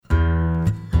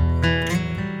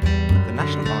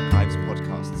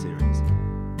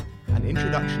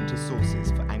Introduction to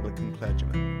Sources for Anglican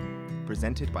Clergymen,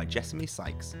 presented by Jessamy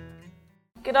Sykes.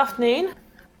 Good afternoon.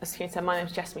 As you can say, my name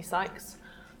is Jessamy Sykes.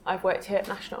 I've worked here at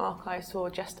National Archives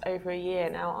for just over a year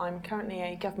now. I'm currently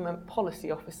a government policy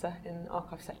officer in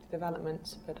archive sector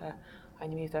development, but I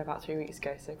only moved there about 3 weeks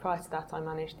ago. So prior to that, I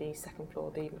managed the second floor,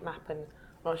 the map and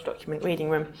large document reading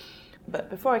room.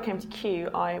 But before I came to Kew,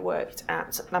 I worked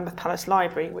at Lambeth Palace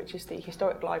Library, which is the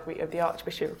historic library of the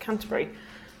Archbishop of Canterbury,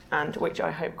 and which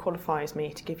I hope qualifies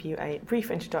me to give you a brief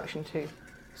introduction to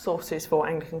sources for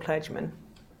Anglican clergymen.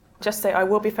 Just say I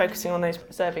will be focusing on those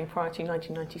serving prior to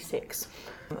 1996,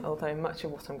 although much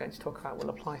of what I'm going to talk about will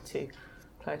apply to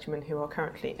clergymen who are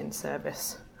currently in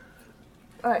service.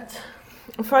 Right,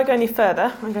 before I go any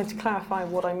further, I'm going to clarify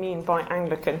what I mean by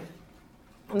Anglican.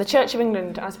 The Church of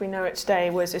England, as we know it today,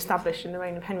 was established in the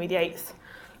reign of Henry VIII.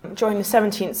 During the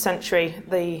 17th century,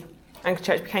 the Anglican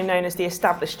Church became known as the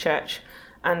Established Church,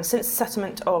 and since the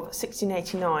settlement of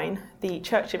 1689, the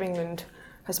Church of England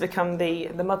has become the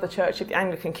mother church of the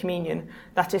Anglican Communion,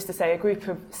 that is to say, a group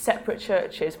of separate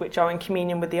churches which are in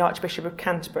communion with the Archbishop of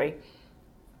Canterbury.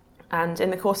 And in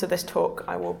the course of this talk,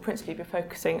 I will principally be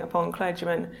focusing upon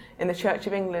clergymen in the Church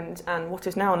of England and what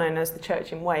is now known as the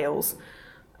Church in Wales.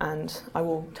 And I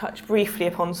will touch briefly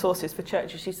upon sources for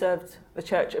churches who served the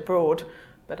church abroad,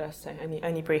 but as I say,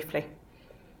 only briefly.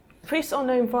 Priests are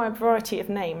known by a variety of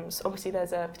names. Obviously,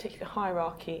 there's a particular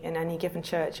hierarchy in any given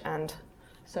church, and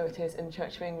so it is in the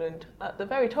Church of England. At the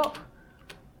very top,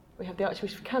 we have the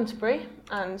Archbishop of Canterbury,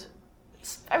 and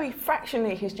very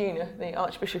fractionally his junior, the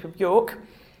Archbishop of York.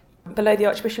 Below the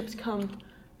archbishops come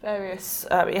various,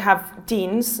 we have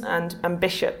deans and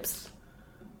bishops.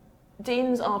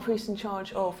 Deans are priests in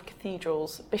charge of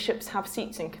cathedrals. Bishops have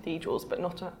seats in cathedrals, but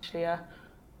not actually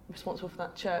responsible for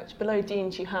that church. Below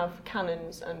deans you have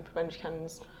canons and prebendary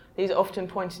canons. These are often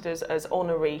pointed as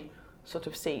honorary sort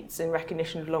of seats in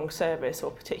recognition of long service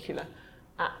or particular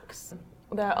acts.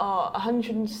 There are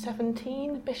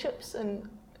 117 bishops and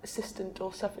assistant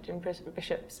or suffragan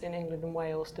bishops in England and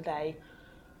Wales today.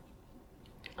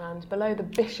 And below the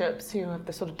bishops, who have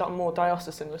the sort of more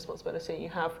diocesan responsibility, you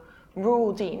have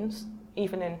rural deans,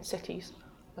 even in cities,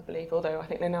 I believe, although I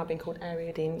think they're now being called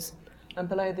area deans. And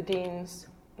below the deans,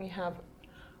 we have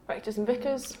rectors and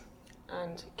vicars,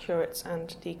 and curates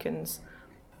and deacons.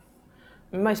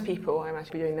 Most people, I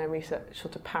imagine, be doing their research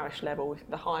sort of parish level.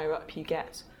 The higher up you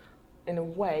get, in a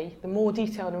way, the more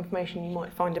detailed information you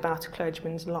might find about a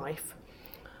clergyman's life.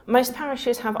 Most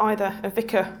parishes have either a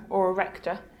vicar or a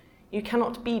rector. You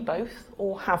cannot be both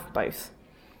or have both.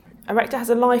 A rector has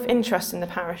a life interest in the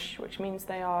parish, which means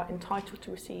they are entitled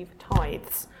to receive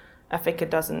tithes. A vicar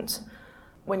doesn't.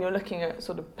 When you're looking at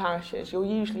sort of parishes, you'll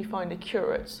usually find a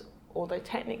curate, although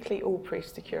technically all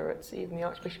priests are curates. Even the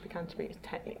Archbishop of Canterbury is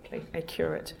technically a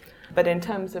curate. But in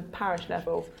terms of parish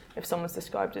level, if someone's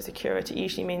described as a curate, it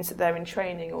usually means that they're in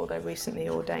training or they're recently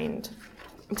ordained.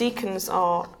 Deacons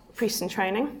are priests in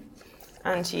training,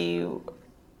 and you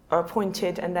are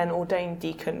appointed and then ordained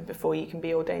deacon before you can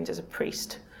be ordained as a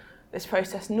priest. This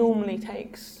process normally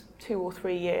takes 2 or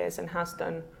 3 years and has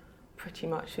done pretty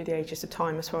much through the ages of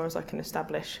time as far as I can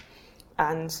establish.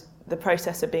 And the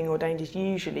process of being ordained is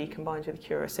usually combined with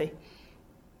curacy.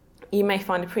 You may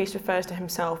find a priest refers to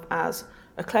himself as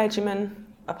a clergyman,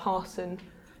 a parson,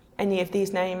 any of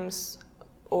these names,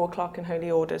 or a clerk in holy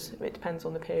orders. It depends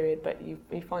on the period, but you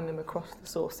find them across the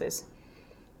sources.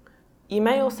 You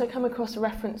may also come across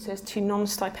references to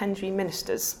non-stipendiary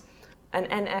ministers. An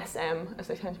NSM, as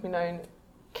they tend to be known,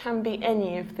 can be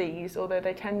any of these, although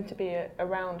they tend to be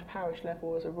around parish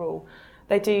level as a rule.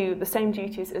 They do the same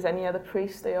duties as any other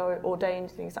priest. They are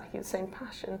ordained in exactly the same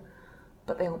passion,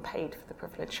 but they aren't paid for the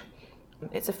privilege.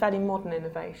 It's a fairly modern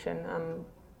innovation,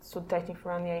 sort of dating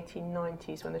from around the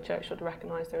 1890s, when the church sort of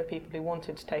recognised there were people who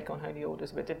wanted to take on holy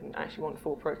orders but didn't actually want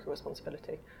full parochial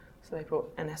responsibility. So they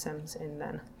brought NSMs in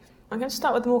then. I'm going to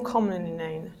start with the more commonly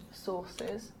known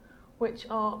sources, which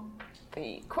are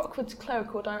the Crockford's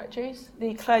clerical directories,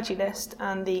 the clergy list,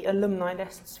 and the alumni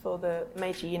lists for the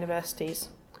major universities.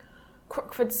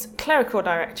 Crockford's clerical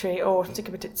directory, or to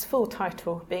give it its full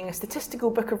title, being a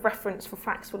statistical book of reference for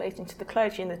facts relating to the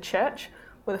clergy in the church,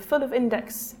 with a full of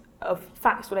index of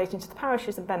facts relating to the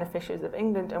parishes and beneficiaries of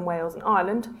England and Wales and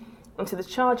Ireland, and to the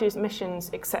charges,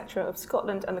 missions, etc. of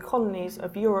Scotland and the colonies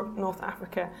of Europe, North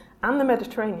Africa, and the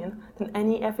Mediterranean than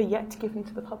any ever yet given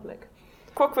to the public.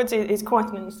 Crockford's is quite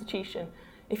an institution.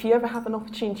 If you ever have an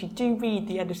opportunity, do read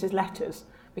the editor's letters,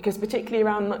 because particularly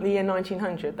around the year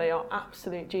 1900, they are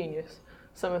absolute genius.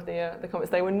 some of the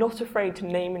comments. They were not afraid to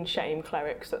name and shame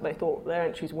clerics that they thought their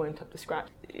entries weren't up to scratch.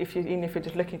 Even if you're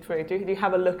just looking through, do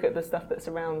have a look at the stuff that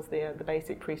surrounds the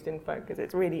basic priest info, because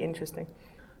it's really interesting.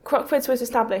 Crockford's was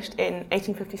established in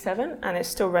 1857 and it's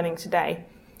still running today.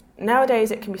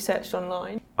 Nowadays it can be searched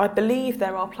online. I believe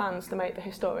there are plans to make the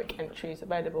historic entries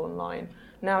available online.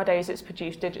 Nowadays it's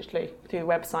produced digitally through the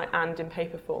website and in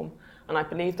paper form, and I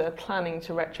believe they're planning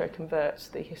to retro-convert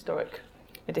the historic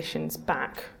editions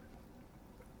back.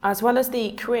 As well as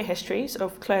the career histories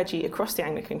of clergy across the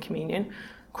Anglican Communion,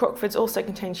 Crockford's also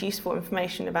contains useful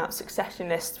information about succession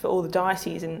lists for all the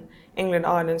dioceses in England,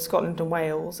 Ireland, Scotland and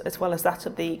Wales, as well as that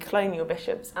of the colonial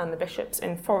bishops and the bishops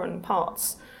in foreign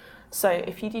parts. So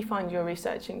if you do find you're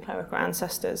researching clerical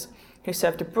ancestors who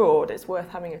served abroad, it's worth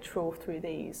having a trawl through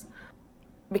these.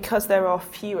 Because there are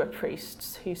fewer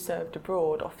priests who served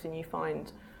abroad, often you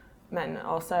find men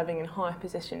are serving in higher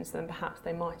positions than perhaps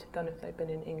they might have done if they'd been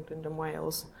in England and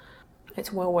Wales.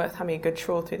 It's well worth having a good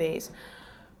trawl through these.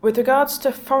 With regards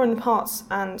to foreign parts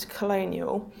and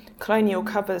colonial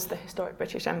covers the historic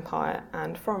British Empire,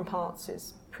 and foreign parts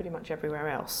is pretty much everywhere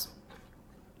else.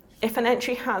 If an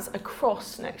entry has a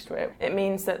cross next to it, it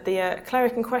means that the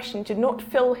cleric in question did not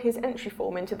fill his entry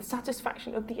form into the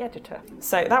satisfaction of the editor.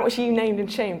 So that was you named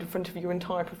and shamed in front of your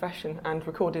entire profession and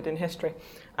recorded in history.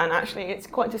 And actually it's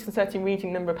quite disconcerting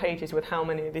reading number of pages with how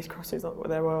many of these crosses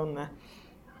there were on there.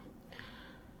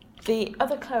 The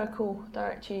other clerical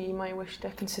directory you may wish to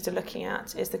consider looking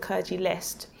at is the clergy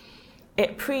list.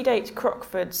 It predates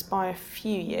Crockford's by a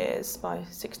few years, by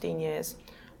 16 years.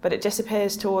 But it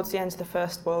disappears towards the end of the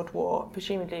First World War,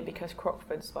 presumably because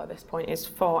Crockford's by this point is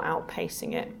far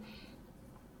outpacing it.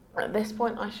 At this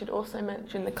point I should also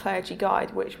mention the Clergy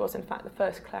Guide, which was in fact the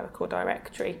first clerical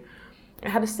directory. It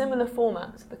had a similar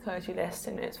format to the clergy list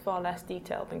and it's far less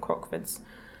detailed than Crockford's.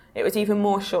 It was even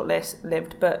more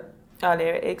short-lived, but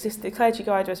earlier it existed. The Clergy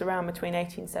Guide was around between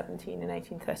 1817 and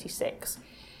 1836.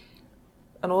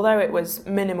 And although it was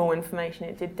minimal information,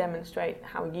 it did demonstrate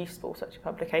how useful such a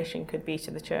publication could be to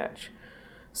the church.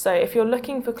 So if you're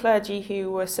looking for clergy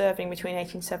who were serving between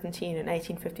 1817 and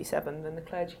 1857, then the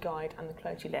Clergy Guide and the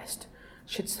Clergy List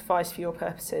should suffice for your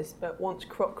purposes. But once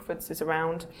Crockford's is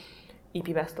around, you'd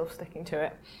be best off sticking to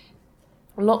it.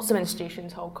 Lots of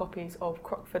institutions hold copies of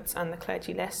Crockford's and the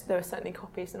Clergy List. There are certainly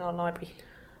copies in our library.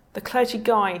 The Clergy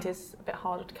Guide is a bit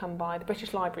harder to come by. The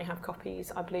British Library have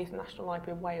copies. I believe the National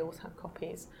Library of Wales have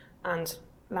copies. And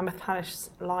Lambeth Parish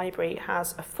Library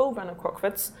has a full run of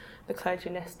Crockford's, the Clergy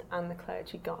List and the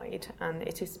Clergy Guide. And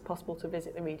it is possible to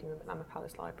visit the reading room at Lambeth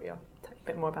Palace Library. I'll tell you a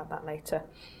bit more about that later.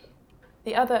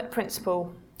 The other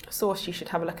principal source you should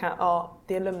have a look at are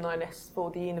the alumni lists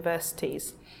for the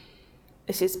universities.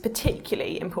 This is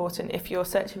particularly important if you're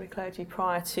searching for clergy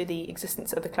prior to the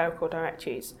existence of the clerical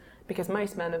directories, because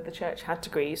most men of the church had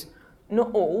degrees,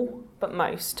 not all, but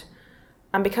most.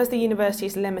 And because the university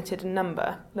is limited in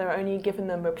number, there are only a given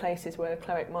number of places where a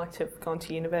cleric might have gone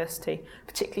to university,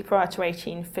 particularly prior to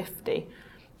 1850.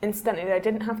 Incidentally, they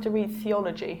didn't have to read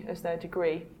theology as their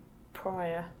degree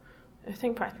prior, I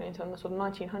think practically until the sort of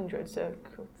 1900s. So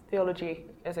theology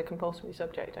as a compulsory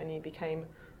subject only became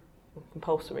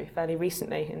compulsory fairly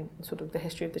recently in sort of the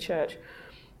history of the church.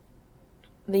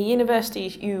 The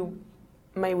universities you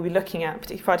may be looking at,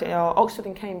 particularly are Oxford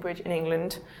and Cambridge in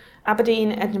England,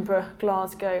 Aberdeen, Edinburgh,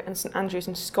 Glasgow and St Andrews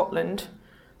in Scotland,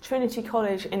 Trinity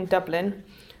College in Dublin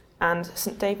and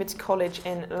St David's College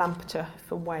in Lampeter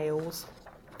for Wales.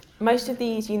 Most of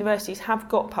these universities have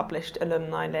got published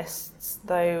alumni lists,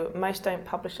 though most don't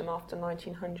publish them after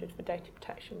 1900 for data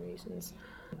protection reasons.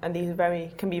 And these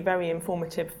can be very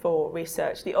informative for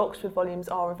research. The Oxford volumes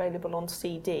are available on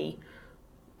CD,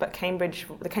 but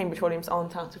the Cambridge volumes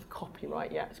aren't out of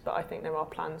copyright yet, but I think there are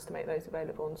plans to make those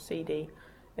available on CD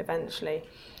eventually.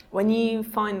 When you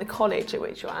find the college at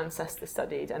which your ancestors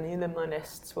studied, and the alumni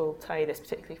lists will tell you this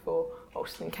particularly for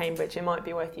Oxford and Cambridge, it might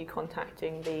be worth you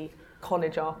contacting the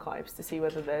college archives to see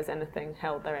whether there's anything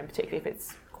held there, and particularly if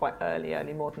it's quite early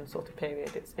modern sort of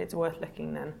period, it's worth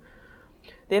looking then.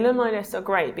 The alumni lists are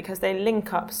great because they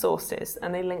link up sources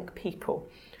and they link people.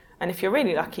 And if you're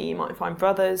really lucky, you might find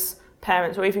brothers,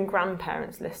 parents or even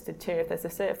grandparents listed too. If there's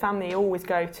a family you always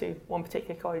go to one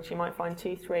particular college, you might find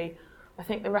 2, 3. I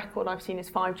think the record I've seen is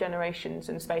 5 generations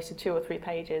in the space of 2 or 3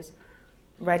 pages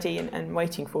ready and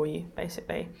waiting for you,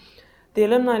 basically. The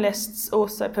alumni lists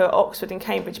also, per Oxford and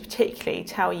Cambridge particularly,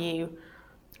 tell you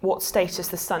what status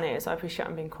the son is. I appreciate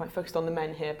I'm being quite focused on the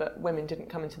men here, but women didn't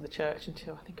come into the church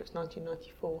until I think it was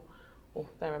 1994 or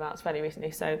thereabouts, fairly recently.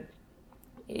 So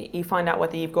you find out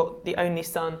whether you've got the only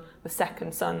son, the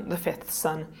second son, the fifth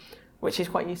son, which is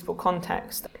quite useful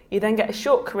context. You then get a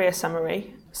short career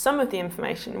summary. Some of the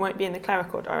information won't be in the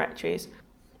clerical directories.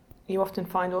 You often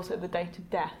find also the date of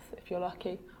death, if you're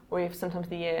lucky, or even sometimes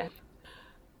the year.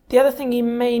 The other thing you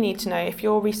may need to know if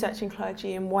you're researching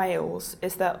clergy in Wales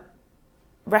is that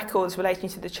records relating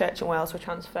to the church in Wales were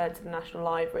transferred to the National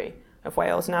Library of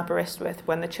Wales in Aberystwyth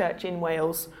when the church in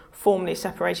Wales formally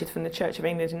separated from the Church of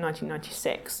England in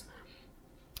 1996.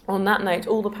 On that note,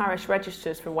 all the parish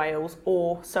registers for Wales,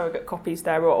 or surrogate copies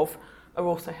thereof, are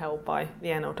also held by the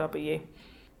NLW.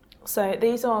 So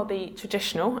these are the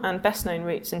traditional and best known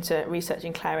routes into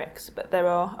researching clerics, but there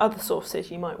are other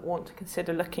sources you might want to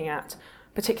consider looking at,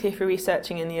 particularly if you're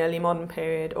researching in the early modern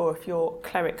period or if your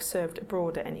cleric served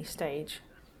abroad at any stage.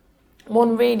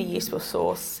 One really useful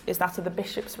source is that of the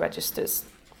bishop's registers.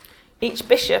 Each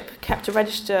bishop kept a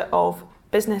register of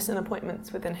business and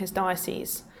appointments within his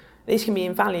diocese. These can be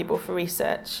invaluable for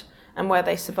research, and where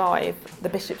they survive, the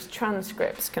bishop's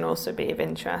transcripts can also be of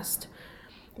interest.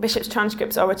 Bishop's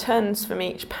transcripts are returns from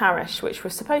each parish, which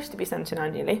were supposed to be sent in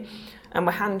annually, and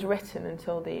were handwritten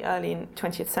until the early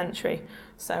 20th century,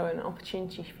 so an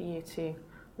opportunity for you to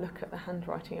look at the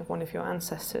handwriting of one of your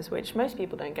ancestors, which most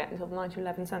people don't get until the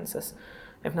 1911 census,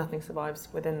 if nothing survives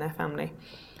within their family.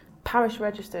 Parish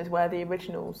registers where the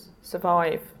originals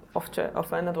survive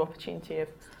offer another opportunity of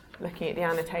looking at the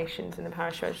annotations in the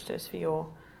parish registers for your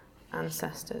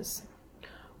ancestors.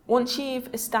 Once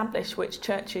you've established which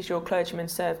churches your clergyman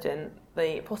served in,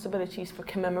 the possibilities for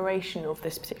commemoration of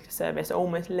this particular service are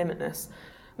almost limitless.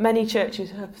 Many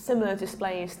churches have similar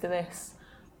displays to this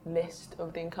list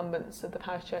of the incumbents of the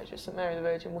parish church of St Mary the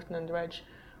Virgin, Wotton-under-Edge,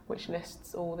 which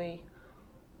lists all the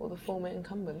former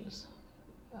incumbents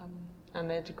and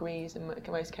their degrees and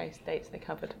in most cases dates they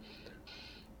covered.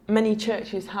 Many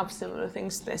churches have similar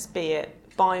things to this, be it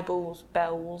Bibles,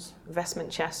 bells,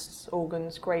 vestment chests,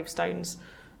 organs, gravestones.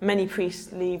 Many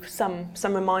priests leave some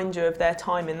reminder of their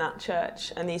time in that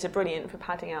church, and these are brilliant for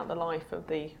padding out the life of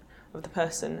the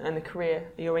person and the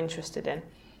career you're interested in.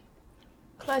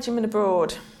 Clergymen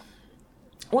abroad.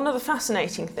 One of the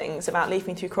fascinating things about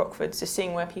leafing through Crockford's is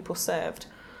seeing where people served.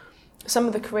 Some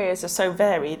of the careers are so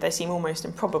varied they seem almost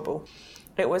improbable.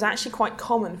 It was actually quite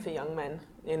common for young men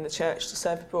in the church to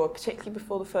serve abroad, particularly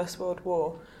before the First World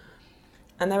War.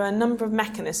 And there are a number of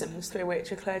mechanisms through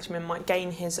which a clergyman might gain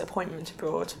his appointment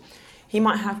abroad. He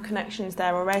might have connections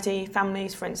there already,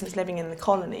 families, for instance, living in the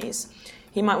colonies.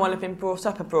 He might well have been brought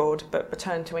up abroad but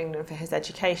returned to England for his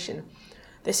education.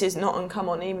 This is not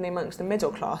uncommon even amongst the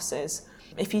middle classes.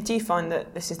 If you do find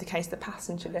that this is the case, the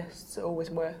passenger lists are always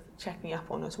worth checking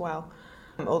up on as well,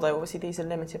 although obviously these are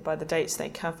limited by the dates they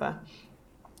cover.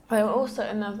 There are also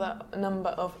a number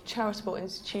of charitable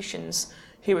institutions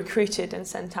who recruited and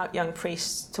sent out young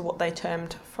priests to what they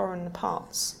termed foreign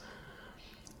parts.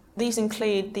 These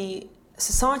include the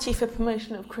Society for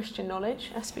Promotion of Christian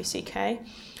Knowledge, SPCK,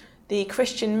 the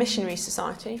Christian Missionary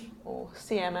Society, or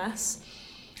CMS,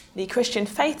 the Christian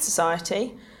Faith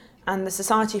Society, and the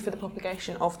Society for the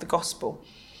Propagation of the Gospel.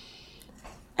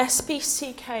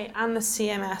 SPCK and the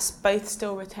CMS both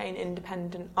still retain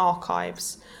independent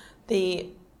archives. The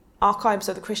archives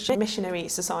of the Christian Missionary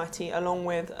Society, along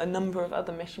with a number of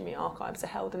other missionary archives, are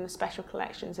held in the special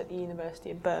collections at the University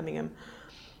of Birmingham.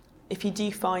 If you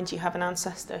do find you have an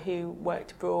ancestor who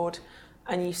worked abroad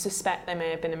and you suspect they may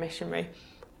have been a missionary,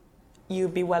 you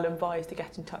would be well advised to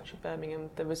get in touch with Birmingham.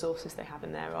 The resources they have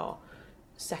in there are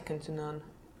second to none.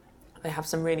 They have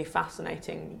some really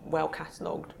fascinating,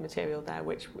 well-catalogued material there,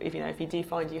 which, if you do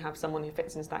find you have someone who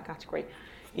fits into that category,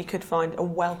 you could find a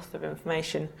wealth of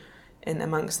information in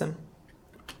amongst them.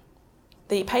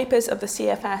 The papers of the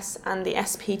CFS and the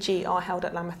SPG are held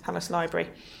at Lambeth Palace Library.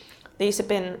 These have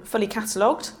been fully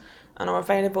catalogued and are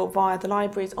available via the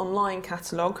library's online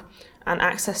catalogue and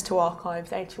access to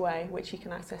archives A2A, which you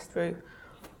can access through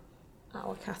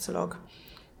our catalogue.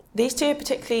 These two are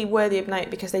particularly worthy of note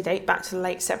because they date back to the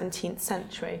late 17th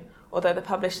century, although the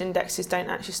published indexes don't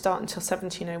actually start until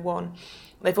 1701.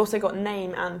 They've also got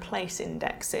name and place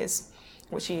indexes,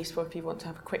 which are useful if you want to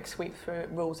have a quick sweep through it,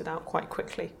 rules it out quite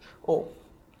quickly, or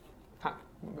in fact,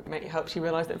 it helps you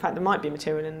realise that in fact there might be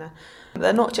material in there.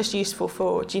 They're not just useful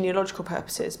for genealogical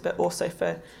purposes, but also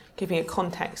for giving a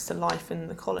context to life in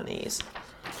the colonies.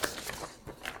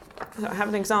 So I have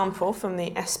an example from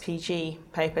the SPG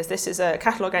papers. This is a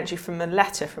catalogue entry from a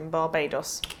letter from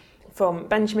Barbados, from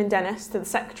Benjamin Dennis to the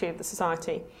Secretary of the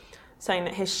Society, saying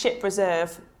that his ship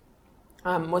reserve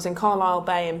was in Carlisle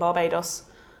Bay in Barbados,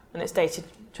 and it's dated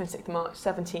 26th March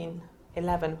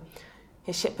 1711.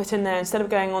 His ship put in there instead of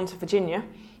going on to Virginia,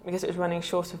 because it was running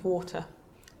short of water.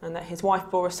 and that his wife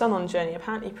bore a son on journey,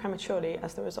 apparently prematurely,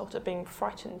 as the result of being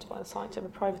frightened by the sight of a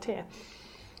privateer.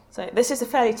 So this is a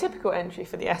fairly typical entry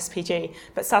for the SPG,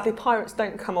 but sadly pirates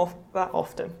don't come off that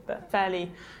often, but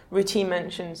fairly routine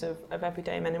mentions of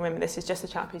everyday men and women. This is just a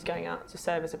chap who's going out to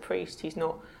serve as a priest. He's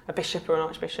not a bishop or an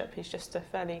archbishop. He's just a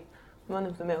fairly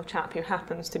run-of-the-mill chap who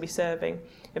happens to be serving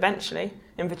eventually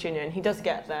in Virginia, and he does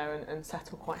get there and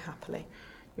settle quite happily,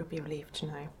 you'll be relieved to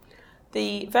know.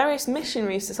 The various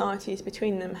missionary societies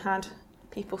between them had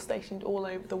people stationed all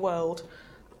over the world.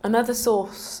 Another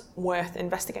source worth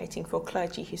investigating for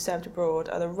clergy who served abroad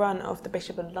are the run of the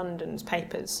Bishop of London's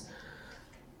papers.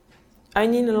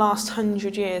 Only in the last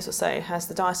 100 years or so has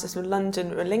the Diocese of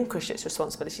London relinquished its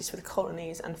responsibilities for the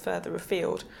colonies and further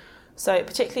afield. So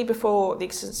particularly before the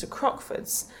existence of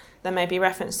Crockfords, there may be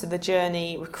reference to the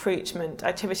journey, recruitment,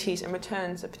 activities and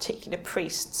returns of particular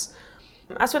priests.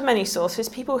 As with many sources,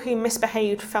 people who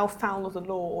misbehaved, fell foul of the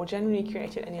law or generally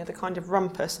created any other kind of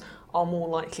rumpus are more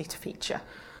likely to feature.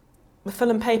 The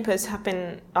Fulham papers have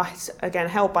been, again,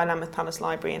 held by Lambeth Palace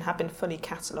Library and have been fully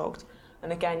catalogued.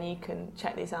 And again, you can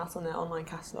check these out on their online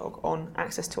catalogue on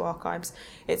Access to Archives.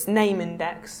 It's name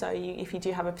index, so if you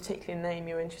do have a particular name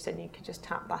you're interested in, you can just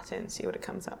tap that in and see what it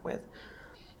comes up with.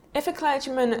 If a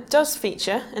clergyman does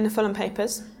feature in the Fulham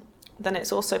papers, then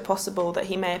it's also possible that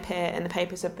he may appear in the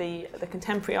papers of the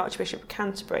contemporary Archbishop of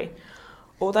Canterbury.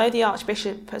 Although the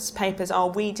Archbishop's papers are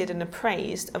weeded and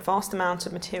appraised, a vast amount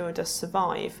of material does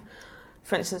survive.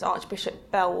 For instance,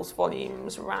 Archbishop Bell's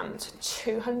volumes ran to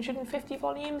 250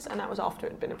 volumes, and that was after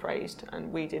it had been appraised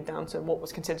and weeded down to what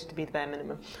was considered to be the bare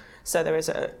minimum. So there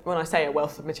is when I say a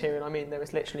wealth of material, I mean there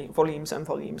is literally volumes and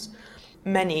volumes.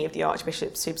 Many of the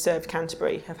archbishops who've served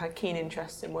Canterbury have had keen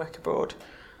interests in work abroad.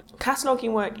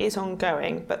 Cataloguing work is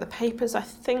ongoing, but the papers I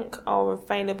think are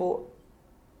available.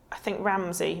 I think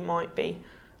Ramsay might be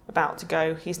about to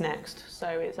go. He's next, so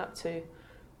it's up to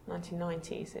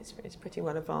 1990s. It's pretty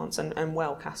well advanced and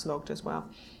well catalogued as well.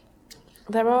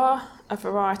 There are a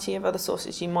variety of other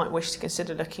sources you might wish to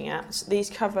consider looking at. These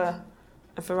cover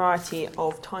a variety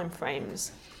of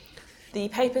timeframes. The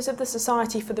papers of the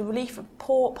Society for the Relief of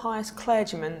Poor Pious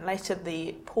Clergymen, later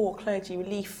the Poor Clergy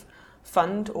Relief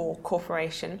Fund or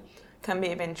Corporation, can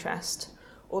be of interest.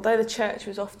 Although the church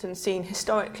was often seen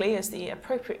historically as the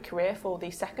appropriate career for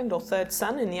the second or third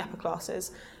son in the upper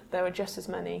classes, there were just as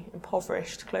many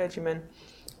impoverished clergymen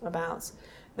about.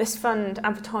 This fund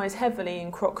advertised heavily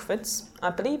in Crockfords. I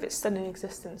believe it's still in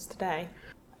existence today,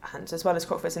 and as well as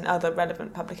Crockfords and other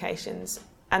relevant publications.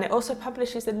 And it also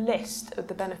publishes a list of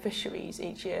the beneficiaries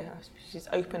each year, which is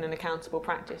open and accountable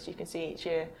practice. You can see each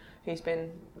year who's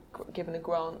been given a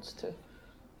grant to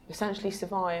essentially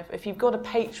survive. If you've got a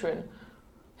patron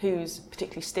who's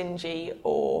particularly stingy,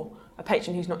 or a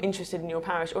patron who's not interested in your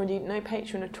parish, or indeed no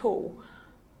patron at all,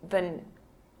 then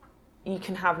you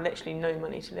can have literally no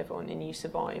money to live on and you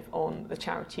survive on the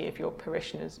charity of your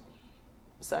parishioners.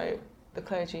 So the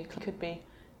clergy could be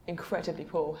incredibly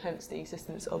poor, hence the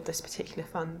existence of this particular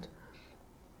fund.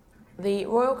 The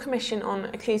Royal Commission on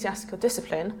Ecclesiastical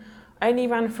Discipline only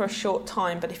ran for a short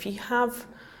time, but if you have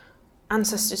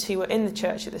ancestors who were in the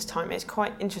church at this time, it's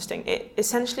quite interesting. It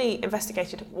essentially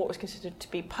investigated what was considered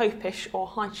to be popish or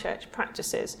high church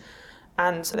practices,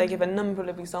 and they give a number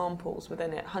of examples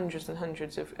within it, hundreds and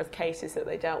hundreds of cases that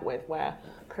they dealt with where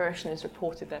parishioners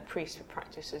reported their priests for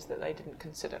practices that they didn't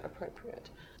consider appropriate.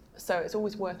 So it's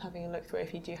always worth having a look through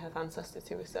if you do have ancestors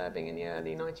who were serving in the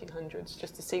early 1900s,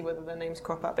 just to see whether their names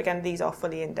crop up. Again, these are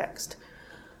fully indexed.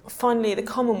 Finally, the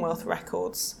Commonwealth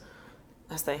records,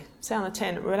 as they say on the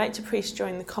tin, relate to priests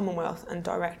during the Commonwealth and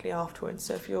directly afterwards.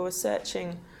 So if you're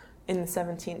researching in the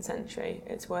 17th century,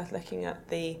 it's worth looking at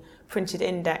the printed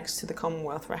index to the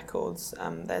Commonwealth records.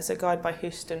 There's a guide by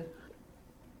Houston,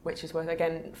 which is worth,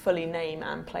 again, fully name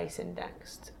and place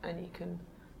indexed, and you can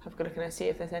have a good look and see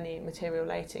if there's any material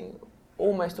dating.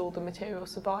 Almost all the material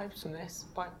survives from this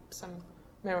by some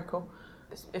miracle.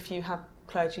 If you have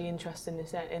clergy interest in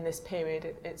this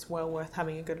period, it's well worth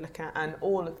having a good look at, and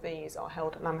all of these are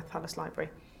held at Lambeth Palace Library.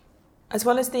 As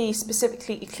well as the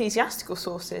specifically ecclesiastical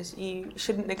sources, you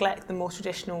shouldn't neglect the more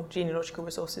traditional genealogical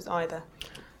resources either.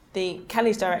 The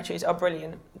Kelly's directories are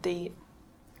brilliant. The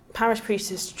parish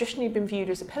priest has traditionally been viewed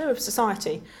as a pillar of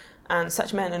society, and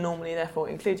such men are normally therefore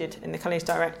included in the Kelly's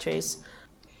directories.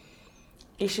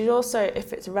 You should also,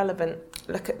 if it's relevant,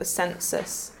 look at the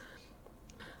census.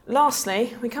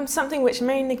 Lastly, we come to something which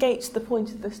may negate the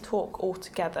point of this talk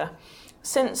altogether.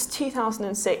 Since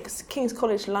 2006, King's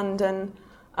College London,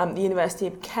 the University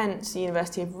of Kent, the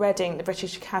University of Reading, the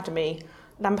British Academy,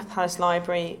 Lambeth Palace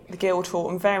Library, the Guildhall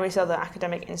and various other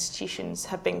academic institutions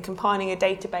have been compiling a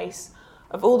database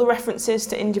of all the references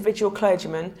to individual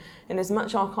clergymen in as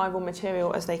much archival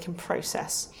material as they can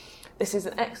process. This is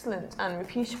an excellent and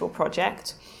reputable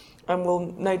project and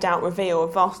will no doubt reveal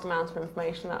a vast amount of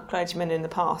information about clergymen in the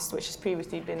past, which has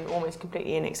previously been almost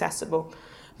completely inaccessible,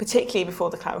 particularly before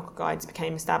the clerical guides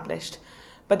became established.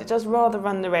 But it does rather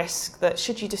run the risk that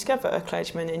should you discover a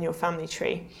clergyman in your family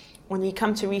tree, when you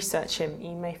come to research him,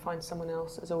 you may find someone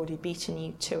else has already beaten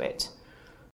you to it.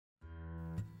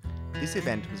 This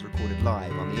event was recorded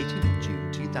live on the 18th of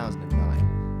June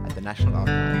 2009 at the National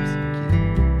Archives in Kew.